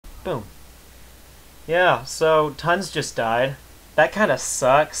Boom. Yeah, so Tons just died. That kind of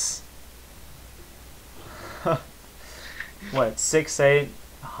sucks. What, 6'8",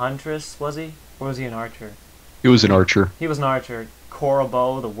 Huntress, was he? Or was he an archer? He was an archer. He was an archer. Coral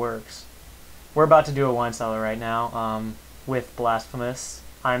bow, the works. We're about to do a wine cellar right now, with Blasphemous.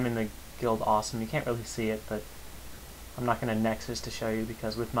 I'm in the guild Awesome. You can't really see it, but I'm not going to Nexus to show you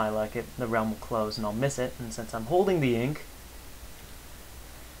because with my luck, the realm will close and I'll miss it. And since I'm holding the ink,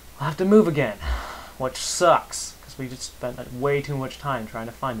 I'll have to move again, which sucks because we just spent way too much time trying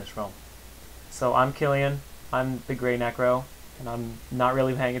to find this realm. So I'm Killian. I'm the Grey Necro, and I'm not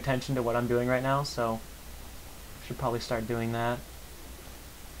really paying attention to what I'm doing right now, so I should probably start doing that.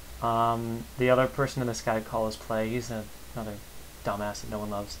 The other person in this guy call is Play. He's another dumbass that no one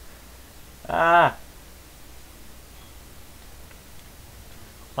loves. Ah!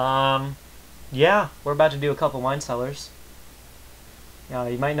 Yeah, we're about to do a couple wine cellars.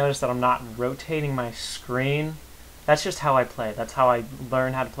 You might notice that I'm not rotating my screen. That's just how I play. That's how I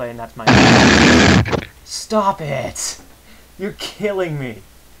learn how to play, and that's my... Stop it! You're killing me!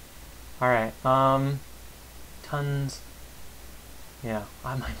 Alright, Tons... Yeah,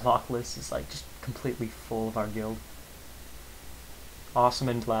 my lock list is like just completely full of our guild. Awesome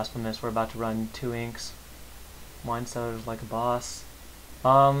and Blasphemous, we're about to run 2 inks. Wine Cellars like a boss.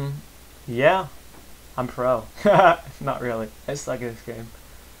 Yeah. I'm pro. Not really. I suck at this game.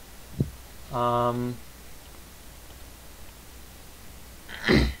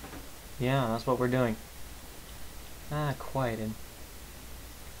 Yeah, that's what we're doing. Quieted.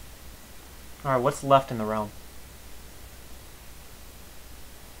 Alright, what's left in the realm?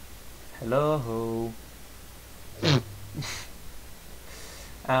 Hello.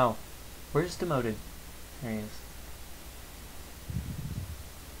 Ow. Where's Demoted? There he is.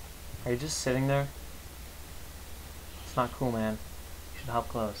 Are you just sitting there? It's not cool, man. You should help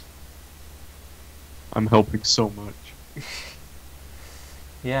close. I'm helping so much.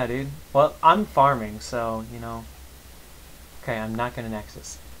 Yeah, dude. Well, I'm farming, so, you know. Okay, I'm not gonna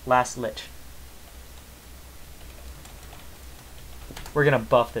Nexus. Last Lich. We're gonna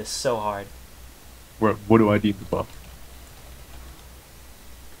buff this so hard. What do I need to buff?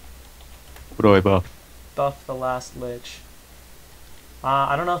 What do I buff? Buff the last Lich.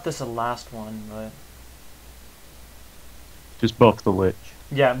 I don't know if this is the last one, but... Just buff the Lich.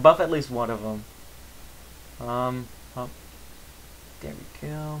 Yeah, buff at least one of them. Oh. There we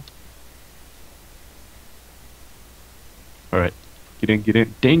go. Alright. Get in, get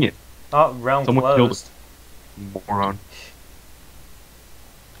in. Dang it! Oh, realm Someone closed. Killed it. Moron.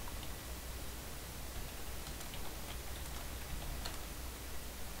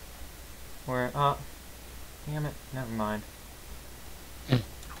 Where, damn it, never mind.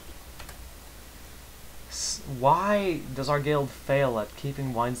 Why does our guild fail at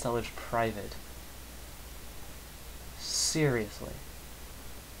keeping wine cellars private? Seriously.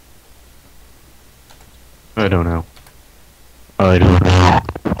 I don't know. I don't know.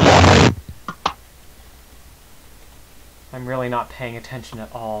 I'm really not paying attention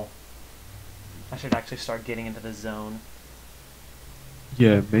at all. I should actually start getting into the zone.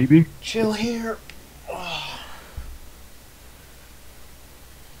 Yeah, maybe? Chill here.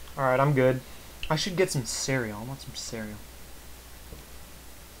 Alright, I'm good. I should get some cereal. I want some cereal.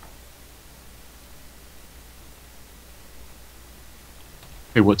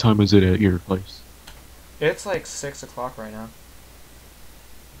 Hey, what time is it at your place? It's like 6 o'clock right now.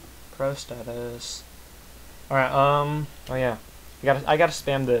 Pro status. Alright, oh yeah. I gotta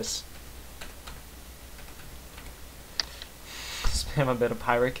spam this. Spam a bit of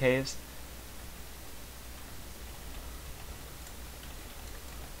pirate caves.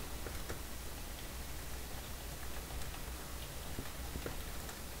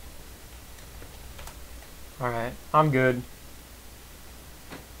 Alright, I'm good.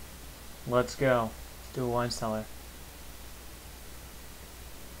 Let's go. Let's do a wine cellar.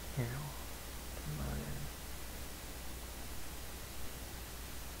 Here.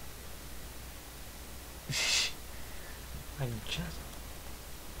 I just...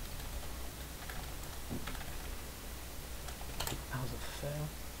 That was a fail.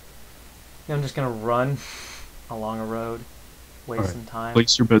 Yeah, I'm just gonna run along a road, waste some time.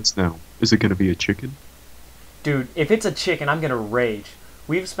 Place your bets now. Is it gonna be a chicken? Dude, if it's a chicken, I'm gonna rage.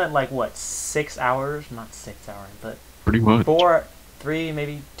 We've spent like, what, 6 hours? Not 6 hours, but... Pretty much. 3,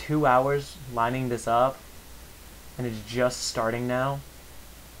 maybe 2 hours lining this up. And it's just starting now.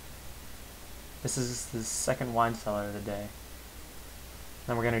 This is the second wine cellar of the day.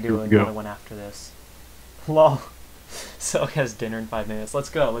 Then we're gonna do another one after this. Lol. Silk has dinner in 5 minutes. Let's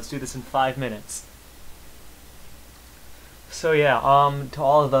go. Let's do this in 5 minutes. So yeah, to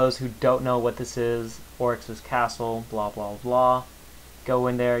all of those who don't know what this is, Oryx's Castle, blah blah blah, go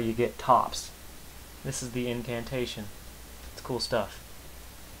in there, you get tops. This is the incantation. It's cool stuff.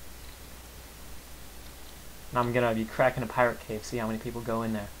 And I'm gonna be cracking a pirate cave, see how many people go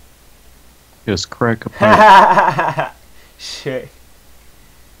in there. Just crack a pipe. Shit.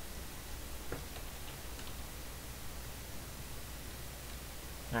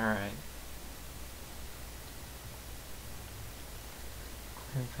 Alright.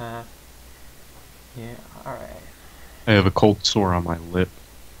 Clear path. Yeah, alright. I have a cold sore on my lip.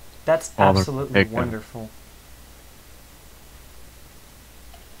 That's Father, absolutely heck no. wonderful.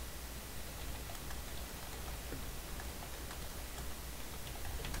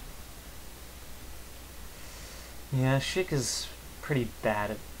 Yeah, Schick is pretty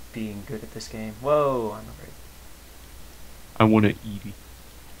bad at being good at this game. Whoa, I'm afraid. I want to eat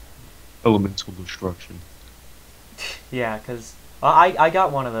elemental destruction. Yeah, because I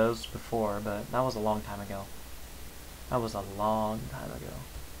got one of those before, but that was a long time ago. That was a long time ago.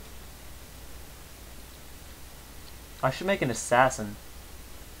 I should make an assassin.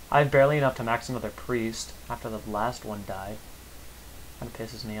 I have barely enough to max another priest after the last one died. Kind of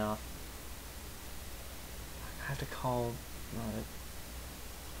pisses me off. I have to call...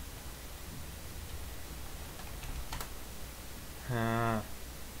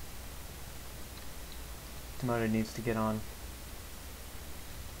 Demoted needs to get on.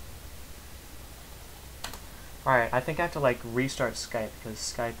 Alright, I think I have to like restart Skype because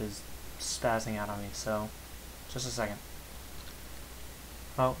Skype is spazzing out on me, so just a second.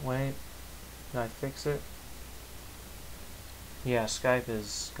 Oh, wait. Did I fix it? Yeah, Skype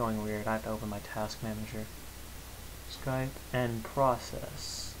is going weird. I have to open my task manager. Skype and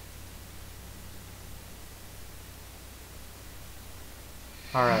process.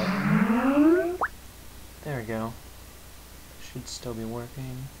 Alright. There we go. Should still be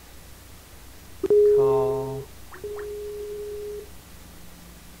working. Call.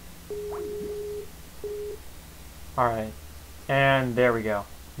 Alright. And there we go.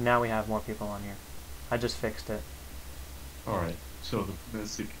 Now we have more people on here. I just fixed it. Alright, so the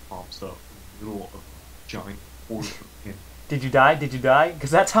message pops up in the middle of a giant horde of him. Did you die? Did you die?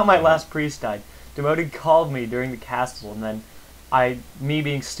 Because that's how my last priest died. Demoted called me during the castle, and then me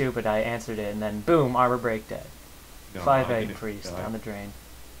being stupid, I answered it, and then boom, armor break dead. No, 5-egg priest die. down the drain.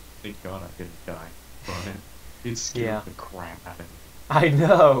 Thank God I didn't die. But it scared the crap out of me. I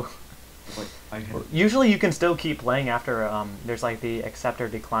know. Like, usually you can still keep playing after there's like the accept or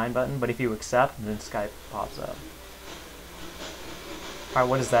decline button, but if you accept, then Skype pops up. Alright,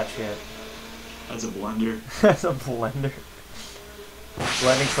 what is that shit? That's a blender. That's a blender.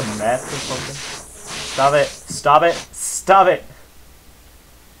 Blending some meth or something? Stop it! Stop it! Stop it!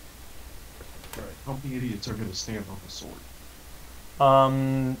 Alright, how many idiots are gonna stand on the sword?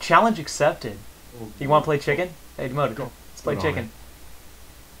 Challenge accepted. Oh, You wanna play chicken? Hey, Demoted, Go. let's play chicken.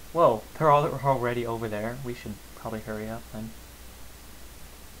 Whoa, they're already over there. We should probably hurry up then.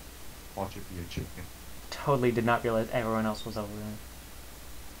 Watch it be a chicken. Totally did not realize everyone else was over there.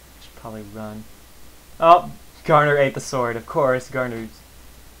 Should probably run. Oh, Garner ate the sword. Of course, Garner's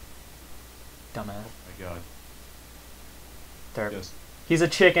dumbass. Oh my God. Derp. Yes. He's a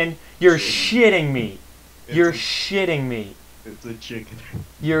chicken. You're Chicken. shitting me. It's You're a- shitting me. It's a chicken.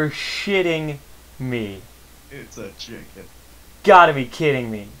 You're shitting me. It's a chicken. Gotta be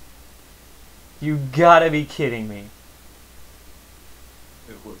kidding me. You gotta be kidding me.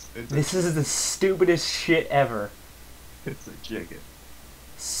 This is the stupidest shit ever. It's a chicken.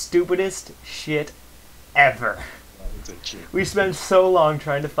 Stupidest shit ever. It's a chicken. We spent so long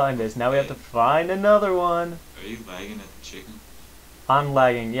trying to find this. Now we have to find another one. Are you lagging at the chicken? I'm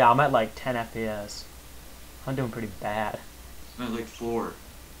lagging. Yeah, I'm at like 10 FPS. I'm doing pretty bad. I'm at like 4.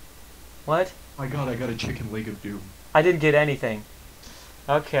 What? My God, I got a chicken leg of doom. I didn't get anything.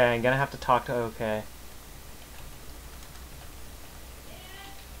 Okay, I'm gonna have to talk to OK.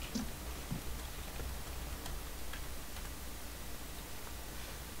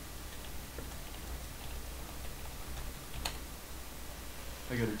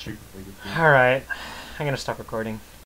 I got a chicken leg of doom. Alright, I'm gonna stop recording.